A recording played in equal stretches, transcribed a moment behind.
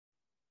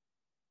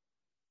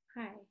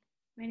Hi,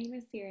 my name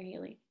is Sarah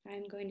Haley.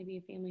 I'm going to be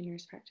a family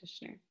nurse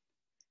practitioner.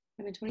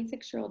 I'm a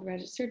 26-year-old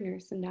registered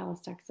nurse in Dallas,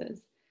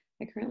 Texas.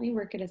 I currently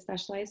work at a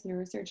specialized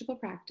neurosurgical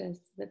practice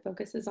that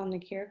focuses on the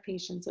care of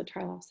patients with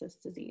Tarlov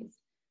cyst disease.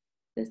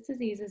 This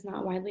disease is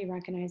not widely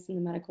recognized in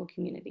the medical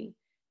community.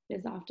 It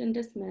is often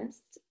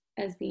dismissed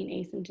as being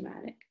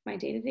asymptomatic. My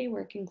day-to-day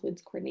work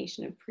includes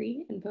coordination of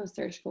pre- and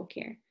post-surgical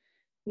care.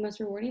 The most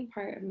rewarding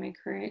part of my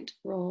current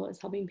role is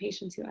helping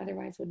patients who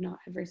otherwise would not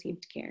have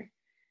received care,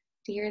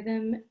 to hear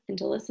them and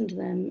to listen to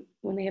them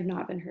when they have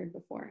not been heard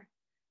before.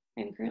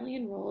 I'm currently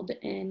enrolled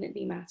in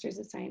the Master's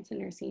of Science in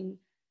Nursing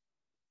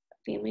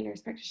Family Nurse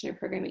Practitioner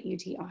program at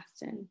UT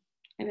Austin.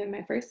 I'm in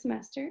my first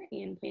semester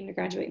and plan to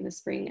graduate in the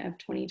spring of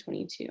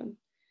 2022.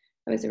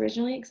 I was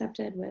originally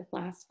accepted with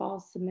last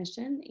fall's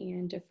submission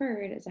and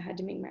deferred as I had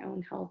to make my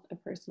own health a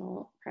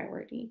personal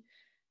priority.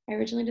 I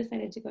originally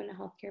decided to go into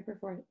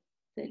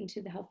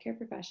the healthcare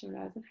profession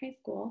when I was in high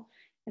school,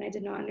 and I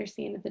did not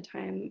understand at the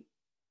time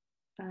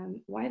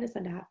why this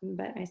had to happen,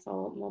 but I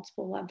saw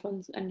multiple loved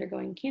ones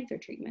undergoing cancer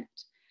treatment.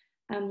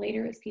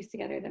 Later, it was pieced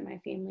together that my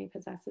family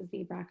possesses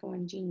the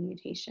BRCA1 gene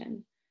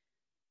mutation.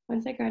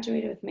 Once I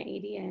graduated with my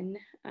ADN,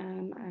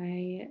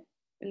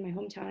 in my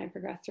hometown, I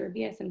progressed through a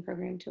BSN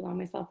program to allow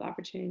myself the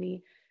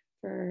opportunity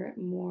for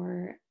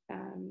more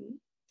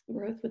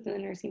growth within the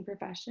nursing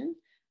profession.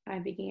 I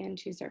began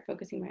to start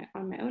focusing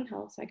on my own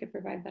health so I could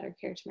provide better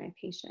care to my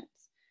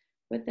patients.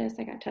 With this,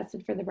 I got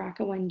tested for the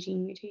BRCA1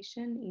 gene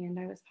mutation and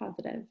I was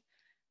positive.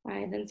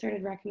 I then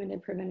started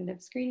recommended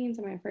preventative screenings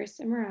on my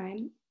first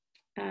MRI.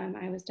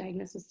 I was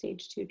diagnosed with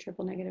stage 2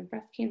 triple negative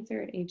breast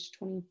cancer at age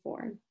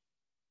 24.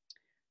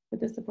 With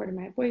the support of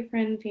my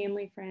boyfriend,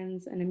 family,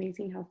 friends, and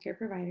amazing healthcare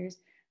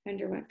providers, I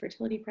underwent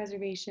fertility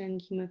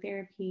preservation,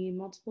 chemotherapy,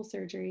 multiple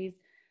surgeries,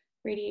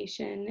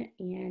 radiation,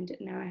 and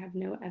now I have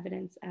no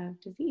evidence of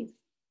disease.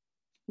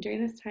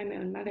 During this time, my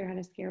own mother had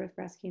a scare with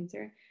breast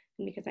cancer,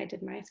 and because I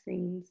did my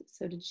screenings,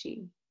 so did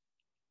she.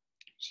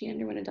 She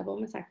underwent a double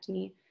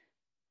mastectomy,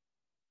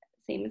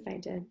 same as I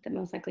did, that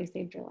most likely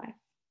saved her life.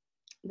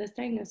 This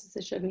diagnosis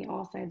has showed me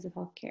all sides of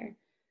healthcare.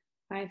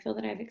 I feel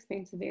that I've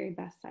experienced the very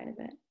best side of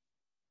it.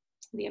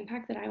 The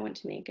impact that I want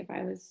to make if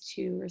I was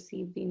to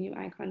receive the new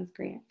ICONS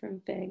grant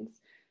from FIGS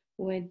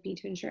would be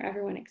to ensure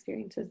everyone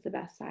experiences the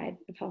best side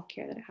of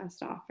healthcare that it has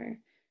to offer.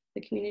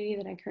 The community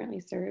that I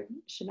currently serve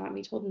should not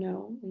be told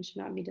no and should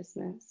not be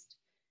dismissed.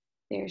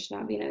 There should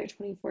not be another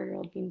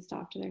 24-year-old being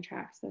stopped in their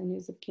tracks by the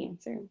news of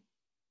cancer.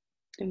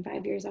 In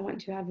 5 years, I want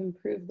to have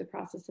improved the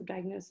process of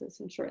diagnosis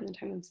and shorten the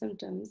time of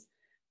symptoms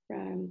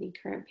from the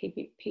current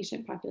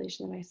patient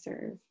population that I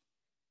serve.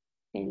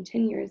 In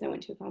 10 years, I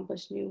want to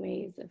accomplish new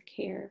ways of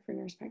care for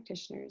nurse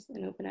practitioners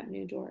and open up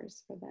new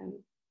doors for them.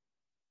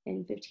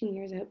 In 15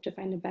 years, I hope to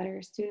find a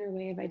better, sooner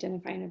way of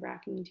identifying a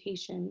BRCA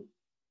mutation.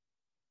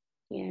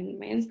 And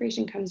my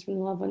inspiration comes from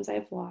the loved ones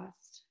I've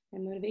lost. My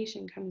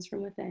motivation comes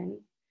from within.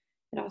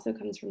 It also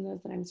comes from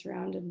those that I'm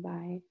surrounded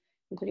by,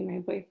 including my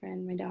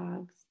boyfriend, my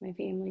dogs, my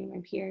family,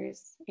 my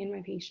peers, and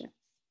my patients.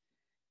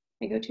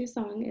 My go-to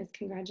song is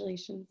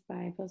Congratulations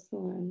by Post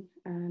Malone,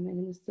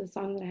 and this is the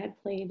song that I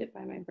had played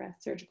by my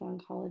breast surgical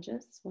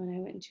oncologist when I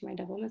went into my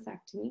double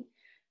mastectomy,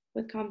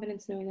 with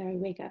confidence knowing that I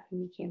would wake up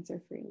and be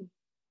cancer-free.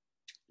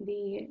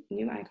 The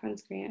new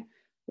ICONS grant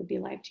would be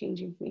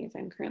life-changing for me as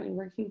I'm currently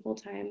working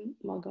full-time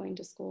while going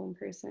to school in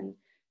person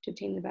to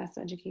obtain the best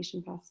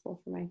education possible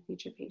for my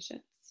future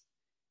patients.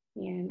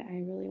 And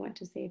I really want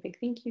to say a big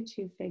thank you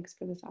to FIGS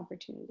for this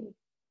opportunity.